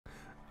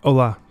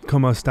Hola,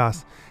 ¿cómo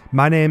estás?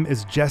 My name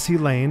is Jesse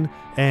Lane,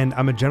 and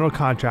I'm a general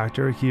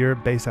contractor here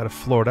based out of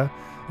Florida.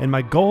 And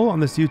my goal on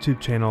this YouTube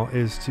channel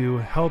is to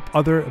help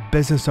other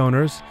business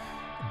owners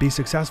be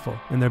successful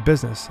in their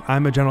business.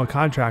 I'm a general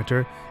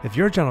contractor. If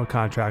you're a general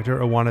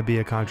contractor or want to be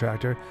a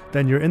contractor,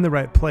 then you're in the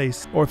right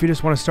place. Or if you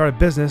just want to start a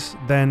business,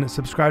 then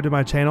subscribe to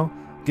my channel,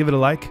 give it a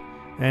like,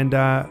 and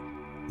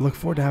look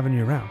forward to having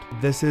you around.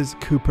 This is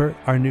Cooper,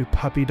 our new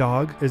puppy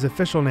dog. His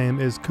official name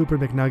is Cooper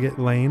McNugget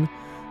Lane.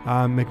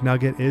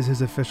 McNugget is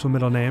his official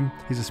middle name.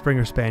 He's a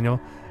Springer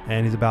Spaniel,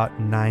 and he's about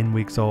 9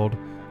 weeks old.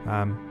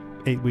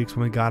 8 weeks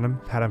when we got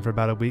him. Had him for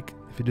about a week,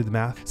 if you do the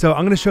math. So I'm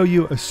going to show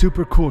you a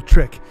super cool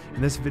trick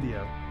in this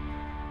video.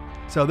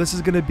 So this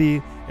is going to be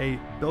a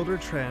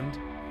Buildertrend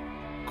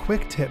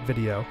quick tip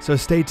video. So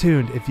stay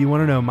tuned if you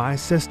want to know my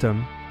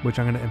system, which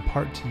I'm going to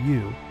impart to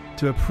you,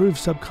 to approve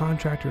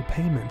subcontractor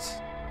payments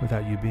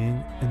without you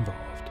being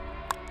involved.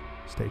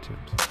 Stay tuned.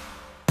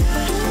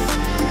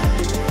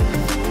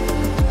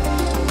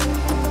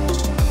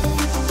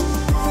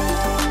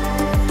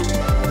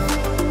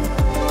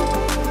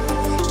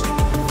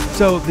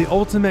 So the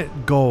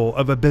ultimate goal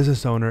of a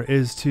business owner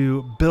is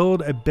to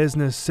build a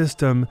business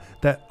system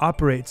that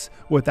operates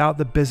without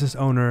the business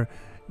owner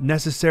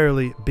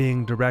necessarily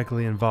being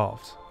directly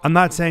involved. I'm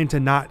not saying to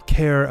not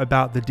care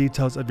about the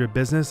details of your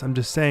business. I'm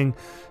just saying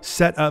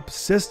set up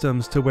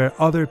systems to where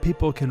other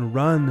people can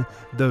run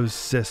those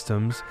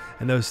systems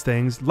and those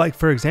things. Like,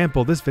 for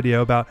example, this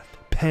video about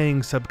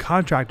paying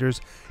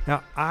subcontractors.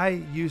 Now,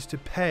 I used to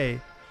pay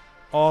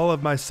all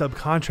of my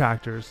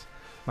subcontractors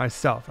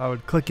myself. I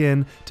would click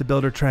in to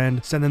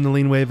Buildertrend, send in the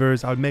lien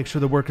waivers. I would make sure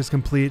the work is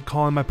complete,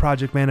 calling my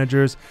project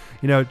managers,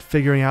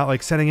 figuring out,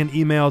 like sending an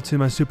email to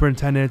my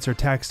superintendents or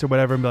text or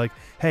whatever and be like,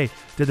 hey,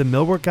 did the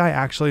millwork guy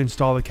actually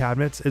install the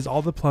cabinets? Is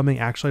all the plumbing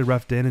actually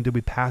roughed in, and did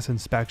we pass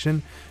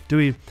inspection? Do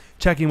we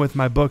checking with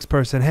my books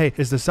person, hey,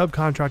 is the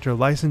subcontractor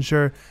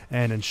licensure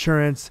and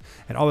insurance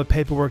and all the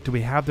paperwork, do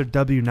we have their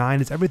W-9?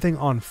 Is everything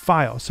on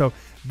file? So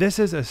this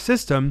is a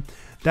system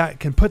that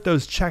can put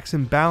those checks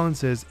and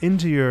balances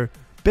into your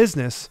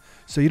business,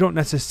 so you don't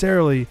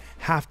necessarily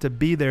have to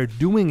be there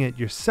doing it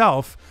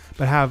yourself,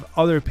 but have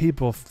other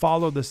people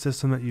follow the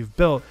system that you've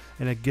built,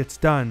 and it gets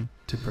done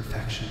to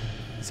perfection.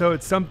 So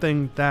it's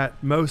something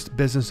that most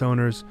business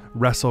owners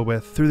wrestle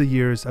with through the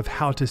years of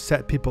how to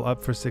set people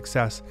up for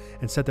success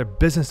and set their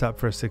business up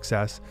for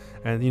success,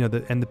 and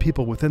the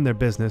people within their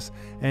business.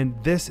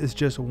 And this is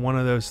just one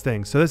of those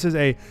things. So this is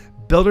a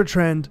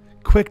Buildertrend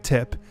quick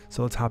tip.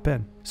 So let's hop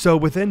in. So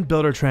within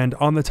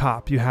Buildertrend, on the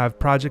top, you have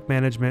project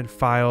management,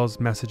 files,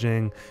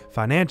 messaging,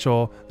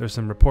 financial. There's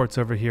some reports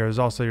over here. There's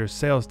also your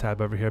sales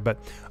tab over here. But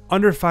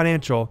under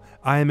financial,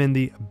 I am in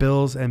the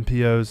bills and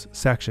POs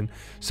section.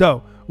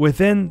 So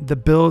within the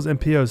bills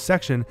and POs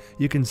section,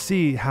 you can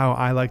see how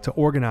I like to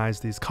organize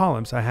these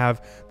columns. I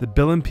have the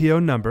bill and PO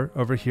number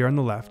over here on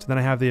the left. Then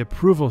I have the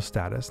approval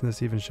status, and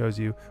this even shows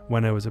you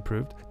when it was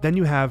approved. Then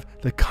you have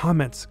the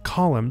comments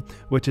column,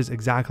 which is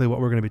exactly what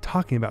we're going to be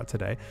talking about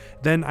today.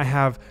 Then I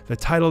have the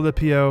title of the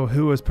PO,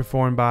 who was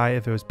performed by,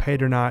 if it was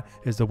paid or not,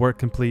 is the work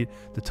complete,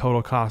 the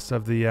total cost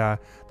of the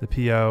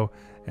PO,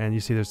 and you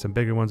see there's some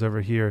bigger ones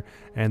over here,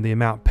 and the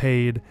amount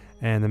paid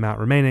and the amount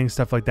remaining,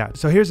 stuff like that.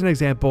 So here's an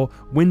example,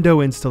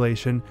 window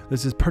installation.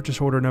 This is purchase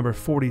order number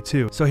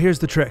 42. So here's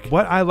the trick.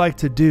 What I like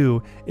to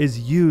do is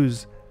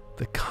use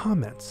the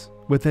comments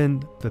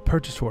within the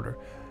purchase order.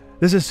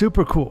 This is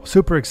super cool,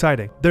 super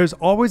exciting. There's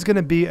always going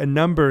to be a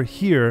number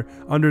here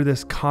under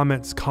this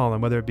comments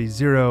column, whether it be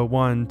 0,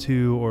 1,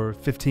 2, or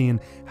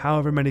 15,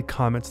 however many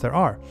comments there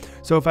are.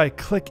 So if I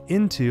click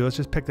into, let's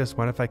just pick this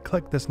one. If I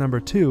click this number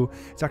 2,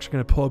 it's actually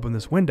going to pull up in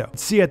this window.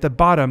 See at the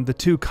bottom, the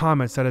 2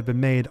 comments that have been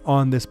made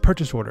on this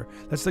purchase order.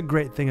 That's the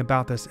great thing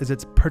about this, is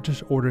it's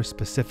purchase order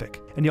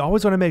specific. And you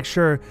always want to make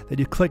sure that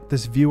you click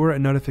this viewer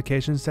and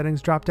notification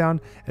settings drop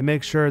down and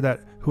make sure that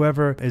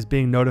whoever is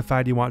being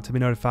notified, you want to be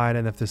notified,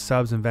 and if the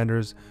subs and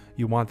vendors,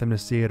 you want them to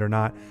see it or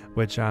not,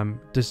 which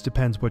just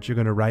depends what you're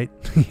going to write,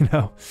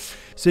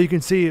 So you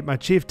can see my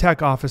chief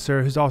tech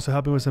officer, who's also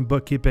helping with some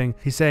bookkeeping,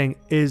 he's saying,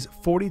 is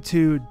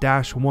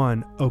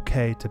 42-1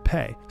 okay to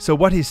pay? So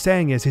what he's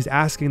saying is he's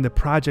asking the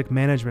project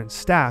management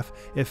staff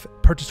if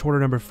purchase order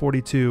number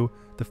 42,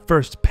 the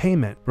first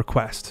payment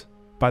request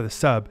by the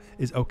sub,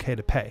 is okay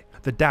to pay.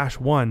 The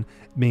 -1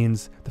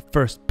 means the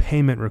first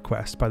payment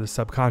request by the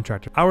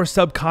subcontractor. Our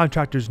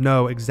subcontractors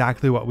know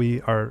exactly what we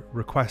are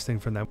requesting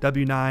from them.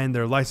 W-9,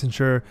 their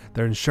licensure,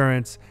 their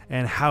insurance,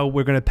 and how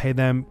we're going to pay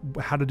them,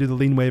 how to do the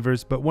lien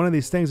waivers. But one of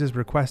these things is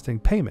requesting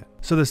payment.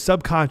 So the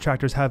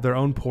subcontractors have their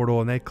own portal,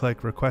 and they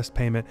click request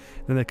payment.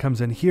 Then it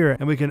comes in here,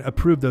 and we can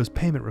approve those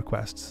payment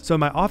requests. So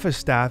my office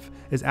staff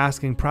is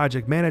asking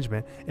project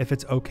management if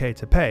it's okay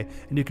to pay.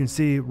 And you can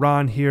see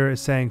Ron here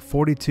is saying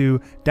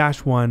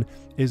 42-1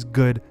 is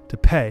good to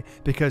pay,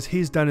 because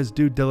he's done his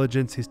due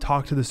diligence. He's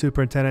talked to the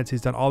superintendents.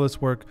 He's done all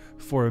this work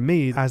for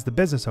me as the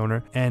business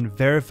owner and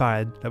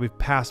verified that we've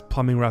passed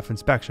plumbing rough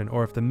inspection,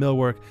 or if the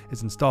millwork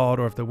is installed,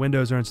 or if the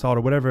windows are installed,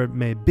 or whatever it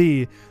may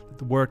be,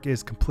 the work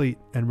is complete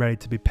and ready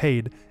to be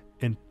paid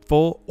in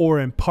full or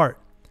in part.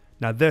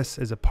 Now this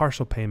is a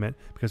partial payment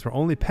because we're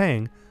only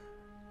paying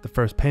the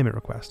first payment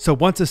request. So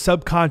once a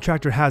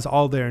subcontractor has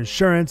all their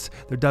insurance,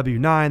 their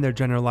W-9, their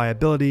general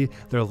liability,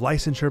 their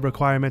licensure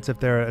requirements, if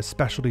they're a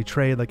specialty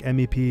trade like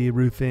MEP,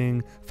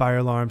 roofing, fire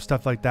alarm,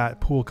 stuff like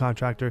that, pool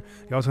contractor,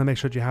 you also want to make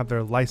sure that you have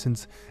their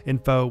license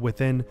info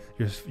within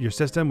your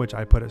system, which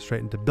I put it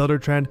straight into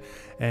Buildertrend,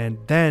 and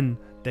then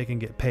they can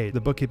get paid. The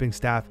bookkeeping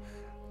staff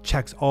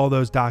checks all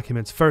those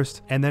documents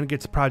first and then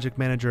gets project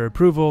manager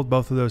approval.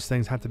 Both of those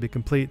things have to be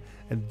complete,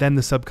 and then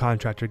the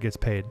subcontractor gets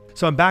paid.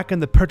 So I'm back in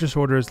the purchase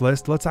orders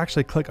list. Let's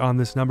actually click on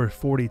this number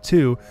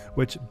 42,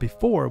 which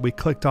before we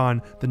clicked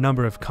on the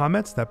number of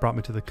comments that brought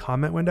me to the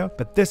comment window,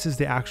 but this is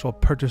the actual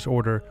purchase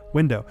order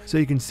window. So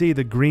you can see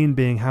the green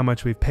being how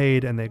much we've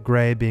paid and the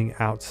gray being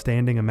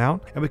outstanding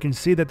amount. And we can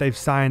see that they've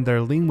signed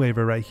their lien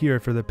waiver right here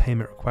for the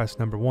payment request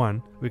number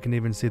 1. We can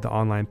even see the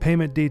online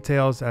payment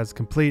details as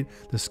complete,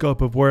 the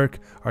scope of work,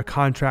 our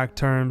contract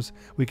terms.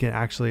 We can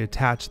actually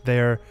attach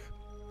their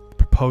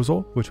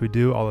proposal, which we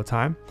do all the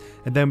time.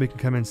 And then we can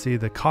come and see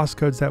the cost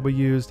codes that we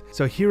used.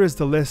 So here is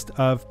the list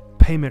of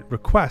payment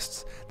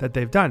requests that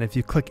they've done. If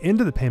you click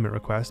into the payment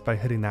request by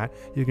hitting that,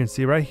 you can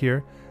see right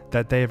here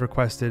that they have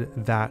requested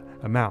that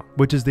amount,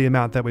 which is the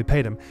amount that we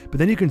paid them. But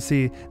then you can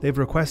see they've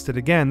requested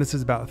again, this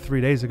is about 3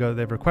 days ago that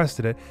they've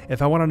requested it.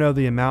 If I want to know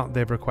the amount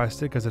they've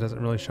requested, because it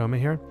doesn't really show me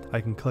here, I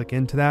can click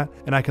into that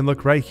and I can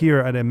look right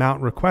here at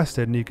amount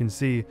requested, and you can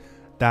see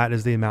that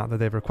is the amount that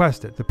they've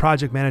requested. The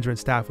project management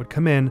staff would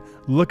come in,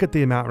 look at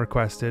the amount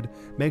requested,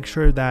 make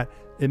sure that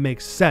it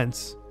makes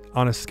sense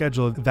on a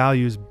schedule of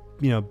values,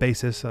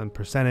 basis on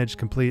percentage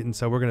complete. And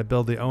so we're going to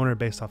build the owner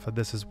based off of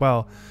this as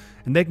well.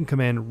 And they can come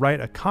in,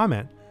 write a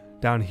comment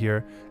down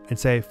here and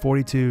say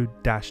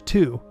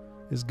 42-2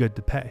 is good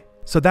to pay.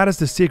 So that is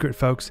the secret,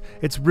 folks.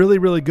 It's really,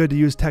 really good to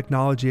use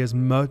technology as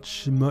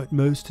much as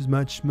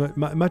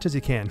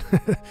you can.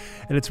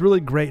 And it's really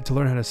great to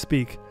learn how to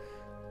speak,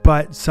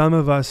 but some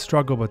of us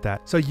struggle with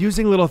that. So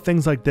using little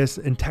things like this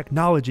in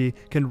technology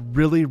can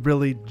really,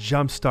 really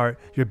jumpstart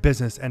your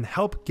business and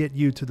help get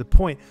you to the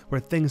point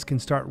where things can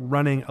start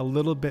running a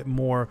little bit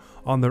more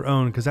on their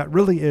own, because that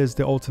really is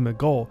the ultimate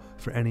goal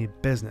for any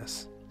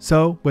business.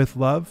 So with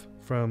love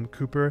from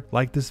Cooper,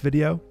 like this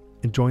video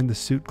and join the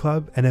Suit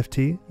Club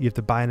NFT. You have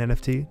to buy an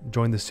NFT,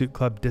 join the Suit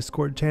Club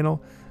Discord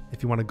channel.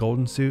 If you want a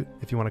golden suit,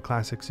 if you want a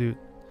classic suit,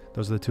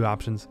 those are the 2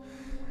 options.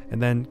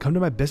 And then come to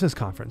my business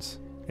conference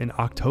in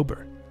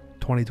October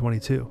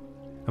 2022.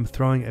 I'm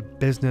throwing a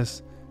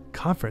business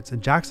conference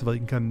in Jacksonville. You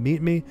can come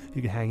meet me.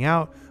 You can hang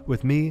out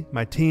with me,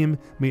 my team,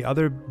 meet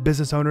other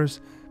business owners,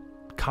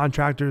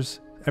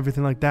 contractors,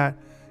 everything like that.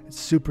 It's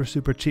super,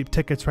 super cheap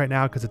tickets right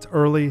now because it's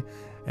early,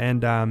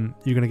 and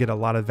you're going to get a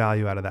lot of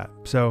value out of that.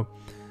 So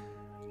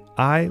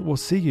I will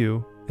see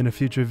you in a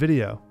future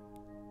video.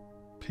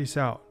 Peace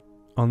out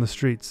on the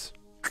streets.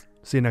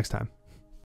 See you next time.